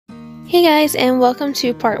Hey guys, and welcome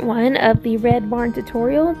to part 1 of the red barn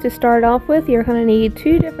tutorial. To start off with, you're going to need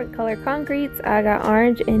 2 different color concretes. I got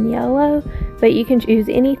orange and yellow, but you can choose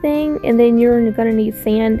anything. And then you're going to need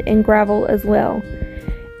sand and gravel as well.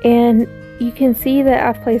 And you can see that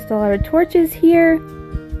I've placed a lot of torches here.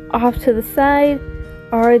 Off to the side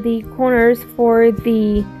are the corners for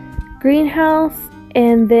the greenhouse,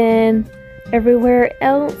 and then everywhere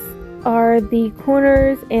else are the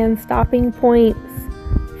corners and stopping points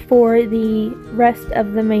for the rest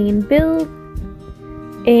of the main build.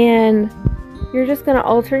 And you're just going to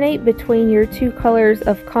alternate between your 2 colors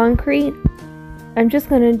of concrete. I'm just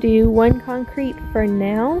going to do 1 concrete for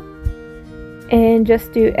now and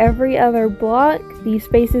just do every other block. The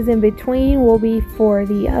spaces in between will be for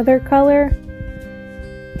the other color.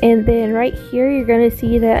 And then right here you're going to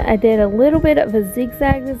see that I did a little bit of a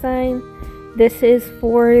zigzag design. This is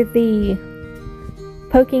for the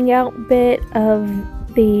poking out bit of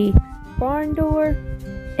the barn door,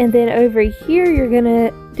 and then over here you're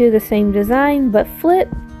gonna do the same design but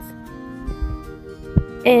flipped.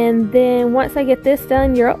 And then once I get this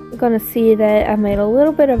done, you're gonna see that I made a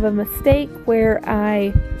little bit of a mistake where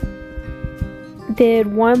I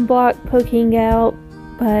did 1 block poking out,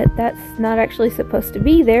 but that's not actually supposed to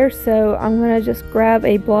be there, so I'm gonna just grab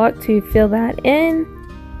a block to fill that in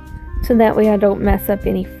so that way I don't mess up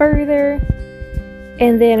any further.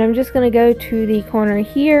 And then I'm just going to go to the corner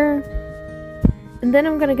here, and then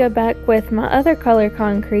I'm going to go back with my other color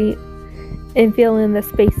concrete and fill in the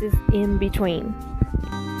spaces in between.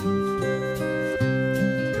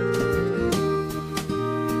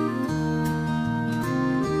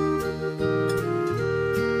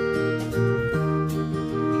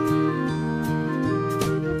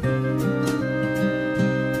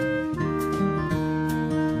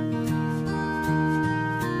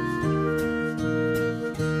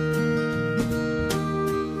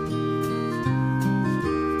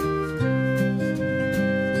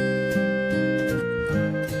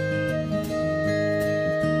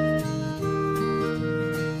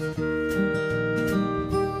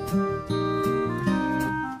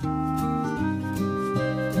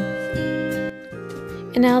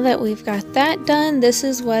 And now that we've got that done, this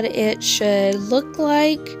is what it should look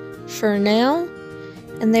like for now.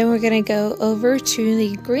 And then we're going to go over to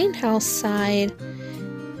the greenhouse side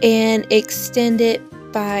and extend it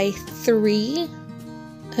by 3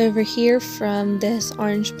 over here from this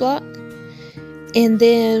orange block. And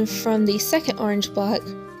then from the second orange block,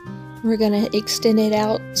 we're going to extend it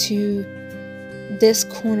out to this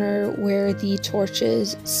corner where the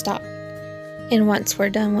torches stop. And once we're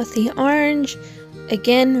done with the orange,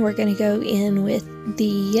 again, we're going to go in with the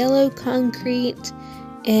yellow concrete,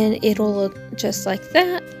 and it'll look just like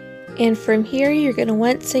that. And from here, you're going to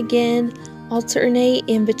once again alternate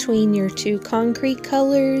in between your 2 concrete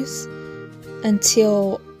colors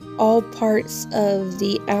until all parts of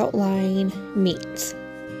the outline meet.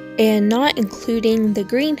 And not including the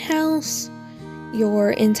greenhouse,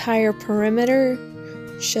 your entire perimeter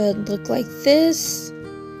should look like this.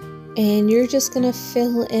 And you're just going to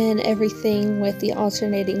fill in everything with the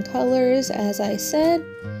alternating colors, as I said.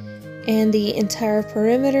 And the entire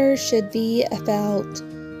perimeter should be about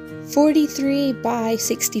 43 by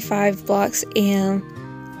 65 blocks. And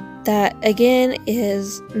that, again,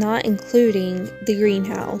 is not including the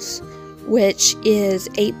greenhouse, which is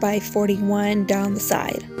 8 by 41 down the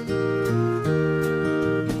side.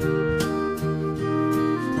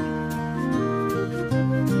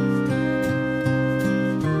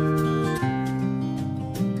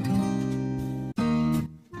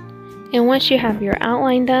 And once you have your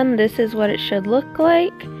outline done, this is what it should look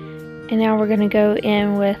like. And now we're going to go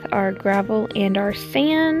in with our gravel and our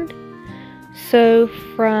sand. So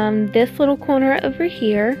from this little corner over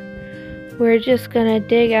here, we're just going to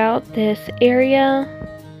dig out this area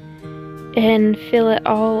and fill it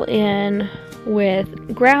all in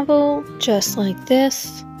with gravel, just like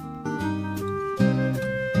this.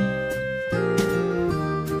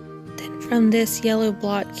 Then from this yellow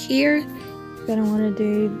block here, you're going to want to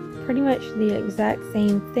do pretty much the exact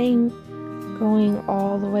same thing, going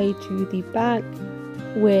all the way to the back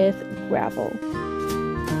with gravel.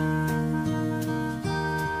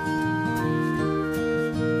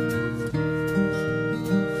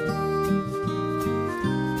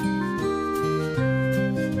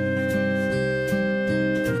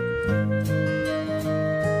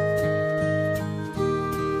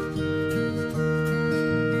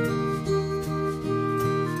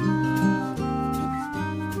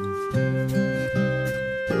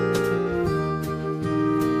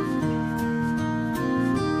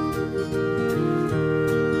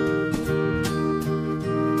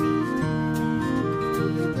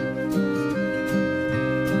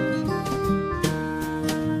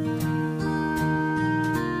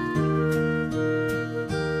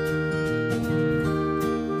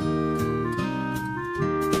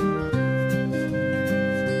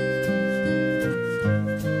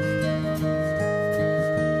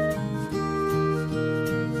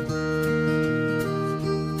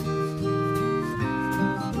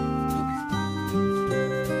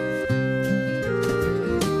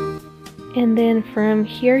 And then from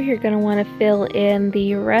here, you're going to want to fill in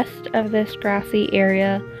the rest of this grassy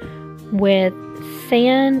area with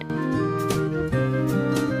sand.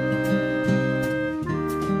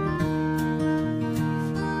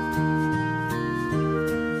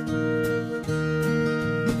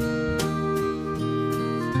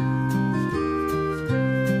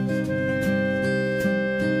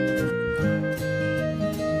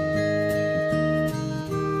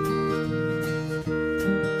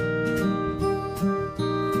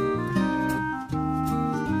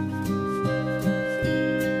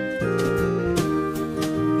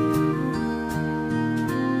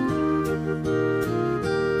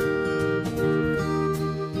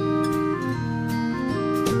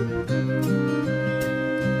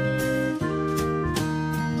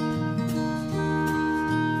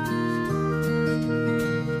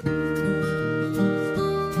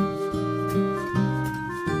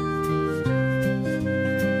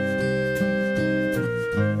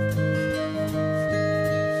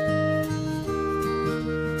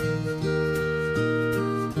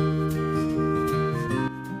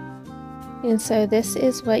 And so this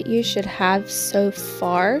is what you should have so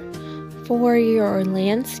far for your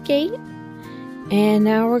landscape. And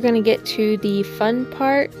now we're going to get to the fun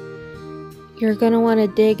part. You're going to want to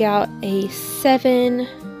dig out a 7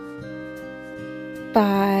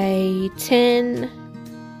 by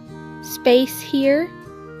 10 space here.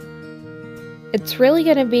 It's really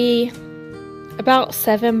going to be about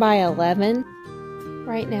 7 by 11.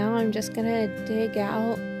 Right now I'm just going to dig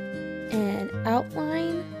out an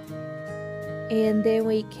outline, and then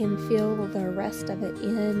we can fill the rest of it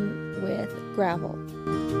in with gravel.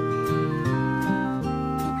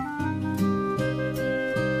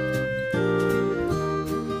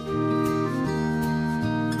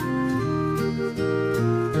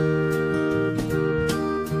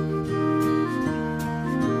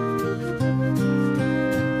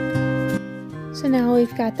 So now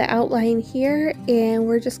we've got the outline here, and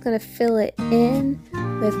we're just going to fill it in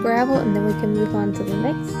with gravel, and then we can move on to the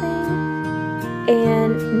next thing.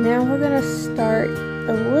 And now we're going to start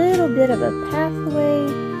a little bit of a pathway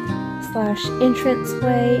slash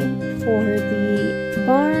entranceway for the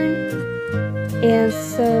barn. And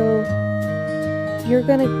so you're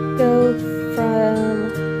going to go from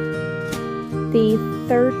the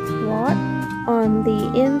 3rd block on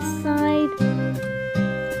the inside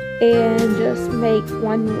and just make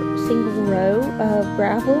one single row of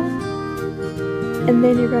gravel, and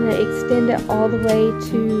then you're going to extend it all the way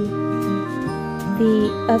to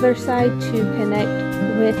the other side to connect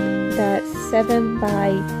with that 7 by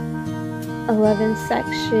 11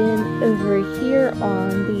 section over here on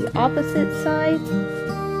the opposite side.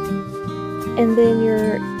 And then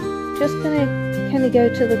you're just going to kind of go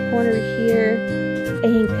to the corner here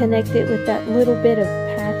and connect it with that little bit of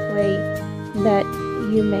pathway that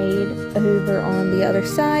you made over on the other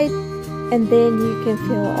side, and then you can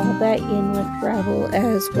fill all that in with gravel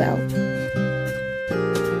as well.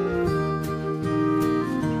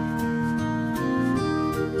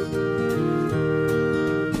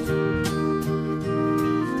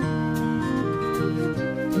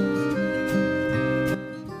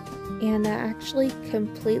 And I actually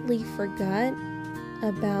completely forgot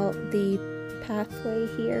about the pathway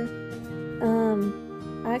here.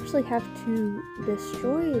 I actually have to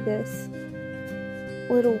destroy this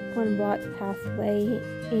little 1 block pathway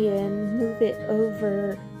and move it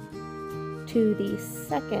over to the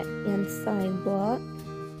 2nd inside block,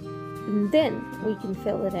 and then we can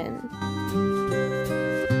fill it in.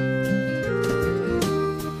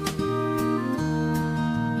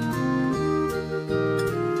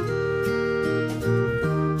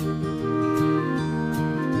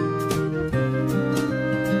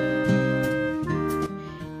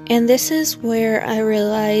 And this is where I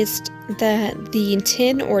realized that the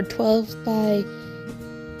 10 or 12 by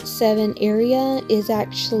 7 area is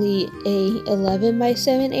actually a 11 by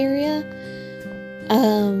 7 area.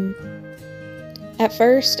 At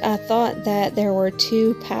first I thought that there were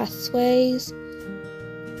 2 pathways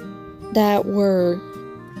that were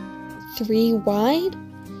 3 wide.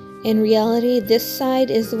 In reality, this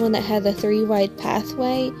side is the one that had the 3 wide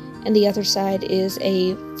pathway, and the other side is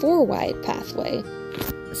a 4 wide pathway.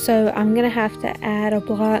 So I'm going to have to add a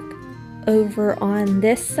block over on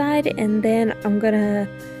this side, and then I'm going to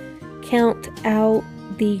count out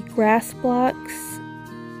the grass blocks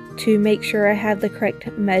to make sure I have the correct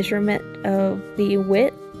measurement of the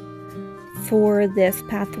width for this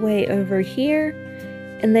pathway over here.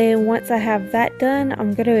 And then once I have that done,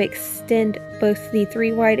 I'm going to extend both the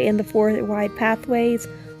 3 wide and the 4 wide pathways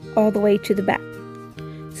all the way to the back.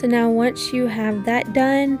 So now once you have that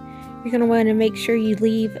done, you're going to want to make sure you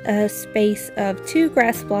leave a space of 2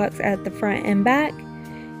 grass blocks at the front and back.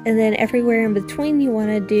 And then everywhere in between you want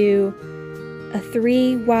to do a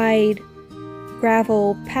 3 wide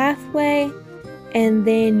gravel pathway. And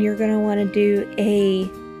then you're going to want to do a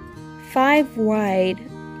 5 wide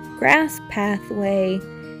grass pathway.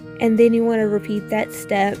 And then you want to repeat that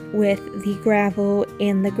step with the gravel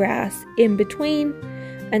and the grass in between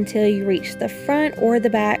until you reach the front or the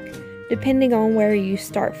back, depending on where you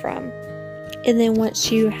start from. And then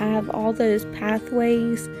once you have all those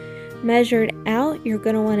pathways measured out, you're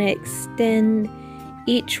going to want to extend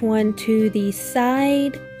each one to the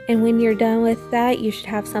side. And when you're done with that, you should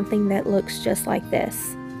have something that looks just like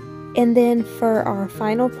this. And then for our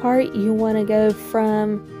final part, you want to go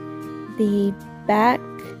from the back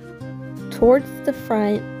towards the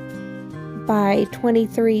front by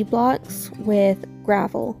 23 blocks with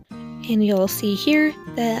gravel. And you'll see here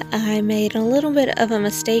that I made a little bit of a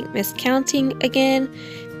mistake miscounting again,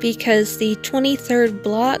 because the 23rd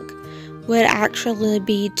block would actually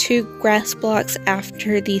be 2 grass blocks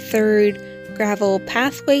after the 3rd gravel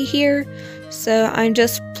pathway here. So I'm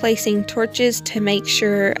just placing torches to make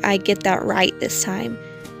sure I get that right this time.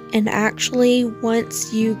 And actually,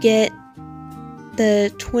 once you get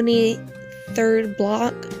the 23rd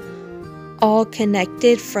block all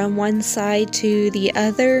connected from one side to the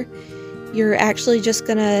other, you're actually just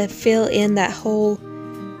gonna fill in that whole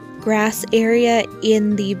grass area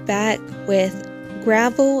in the back with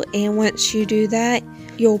gravel. And once you do that,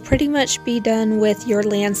 you'll pretty much be done with your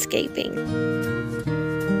landscaping.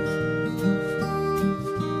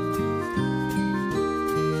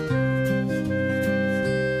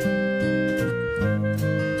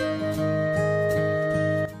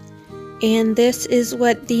 And this is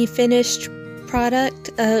what the finished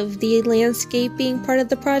product of the landscaping part of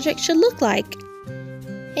the project should look like.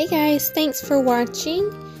 Hey guys, thanks for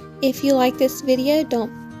watching. If you like this video,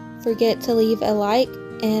 don't forget to leave a like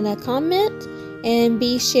and a comment, and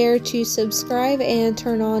be sure to subscribe and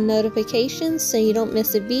turn on notifications so you don't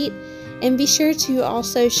miss a beat. And be sure to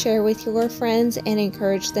also share with your friends and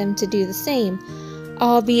encourage them to do the same.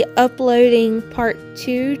 I'll be uploading part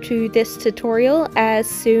 2 to this tutorial as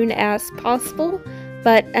soon as possible,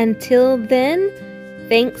 but until then,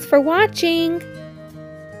 thanks for watching!